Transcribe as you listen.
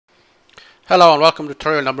Hello and welcome to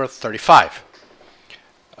tutorial number 35.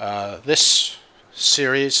 This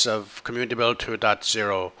series of Community Builder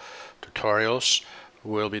 2.0 tutorials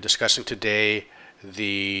we'll be discussing today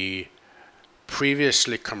the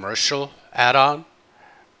previously commercial add-on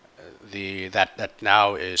that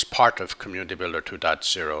now is part of Community Builder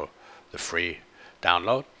 2.0, the free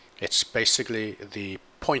download. It's basically the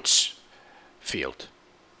points field.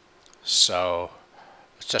 So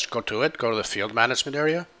let's just go to it, go to the field management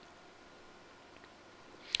area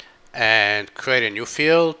and create a new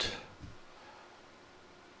field.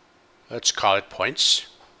 Let's call it points.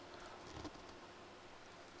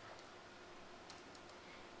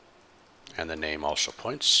 And the name also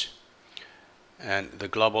points. And the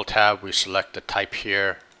global tab, we select the type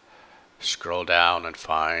here, scroll down and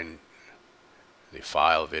find the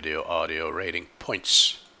file, video, audio, rating,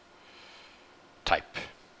 points type.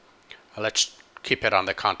 Let's keep it on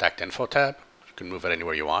the contact info tab. You can move it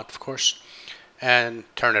anywhere you want, of course, and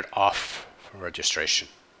turn it off for registration.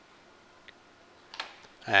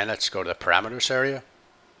 And let's go to the parameters area.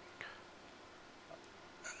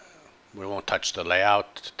 We won't touch the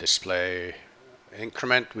layout, display,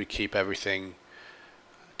 increment. We keep everything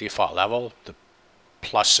default level. The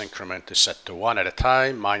plus increment is set to 1 at a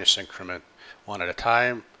time, minus increment 1 at a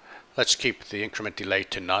time. Let's keep the increment delay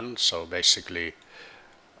to none, so basically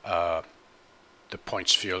the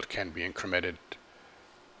points field can be incremented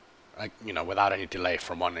without any delay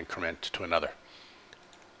from one increment to another.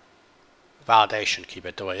 Validation, keep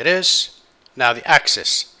it the way it is. Now the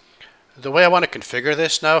axis. The way I want to configure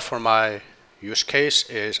this now for my use case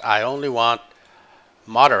is I only want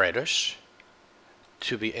moderators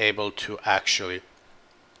to be able to actually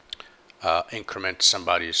increment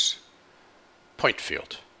somebody's point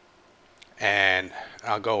field. And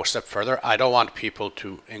I'll go a step further. I don't want people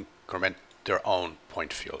to increment their own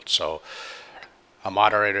point field. So a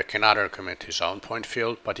moderator cannot increment his own point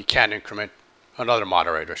field, but he can increment another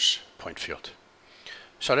moderator's point field.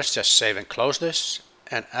 So let's just save and close this,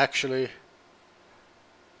 and actually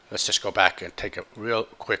let's just go back and take a real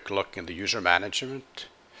quick look in the user management.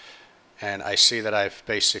 And I see that I've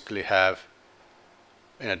basically have,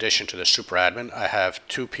 in addition to the super admin, I have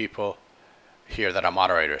two people here that are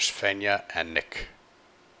moderators, Fenya and Nick.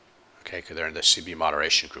 Okay, because they're in the CB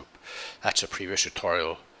moderation group. That's a previous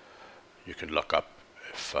tutorial you can look up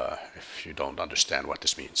if you don't understand what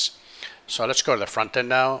this means. So let's go to the front end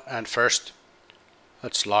now, and first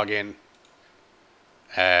let's log in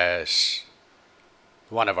as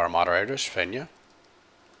one of our moderators, Fenya.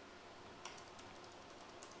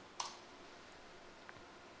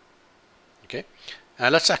 Okay,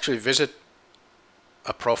 and let's actually visit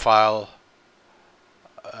a profile.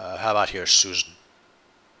 How about here, Susan?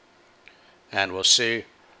 And we'll see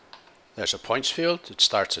there's a points field. It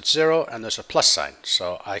starts at 0 and there's a plus sign.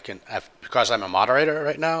 So I can, because I'm a moderator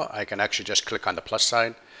right now, I can actually just click on the plus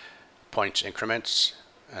sign, points increments,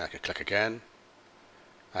 and I can click again.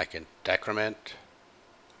 I can decrement,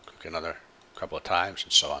 click another couple of times,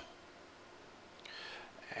 and so on.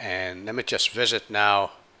 And let me just visit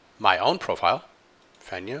now my own profile,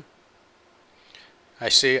 Fenya. I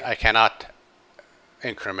see I cannot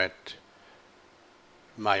increment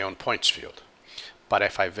my own points field. But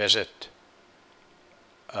if I visit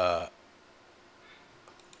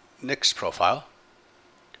Nick's profile,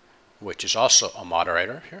 which is also a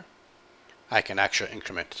moderator here, I can actually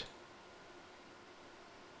increment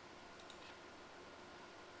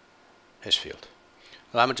his field.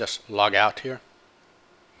 Well, I'm going to just log out here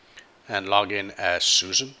and log in as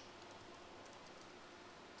Susan.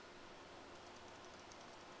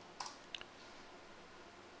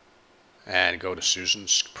 And go to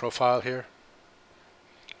Susan's profile here.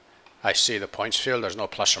 I see the points field, there's no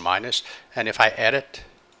plus or minus, and if I edit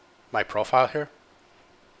my profile here,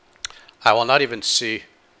 I will not even see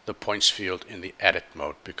the points field in the edit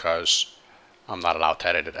mode because I'm not allowed to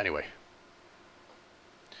edit it anyway.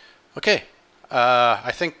 Okay,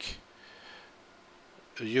 I think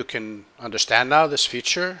you can understand now this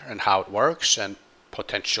feature and how it works and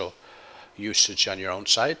potential usage on your own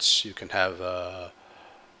sites. You can have a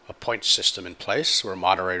point system in place where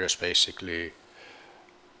moderators basically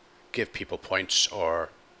give people points or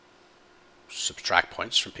subtract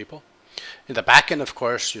points from people. In the back end, of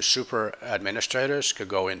course, your super administrators could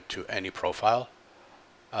go into any profile.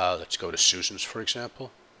 Let's go to Susan's, for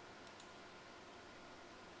example.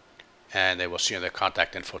 And they will see in the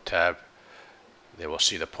contact info tab, they will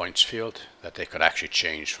see the points field that they could actually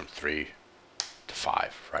change from 3 to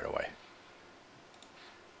 5 right away.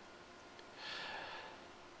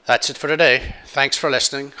 That's it for today. Thanks for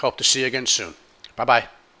listening. Hope to see you again soon. Bye-bye.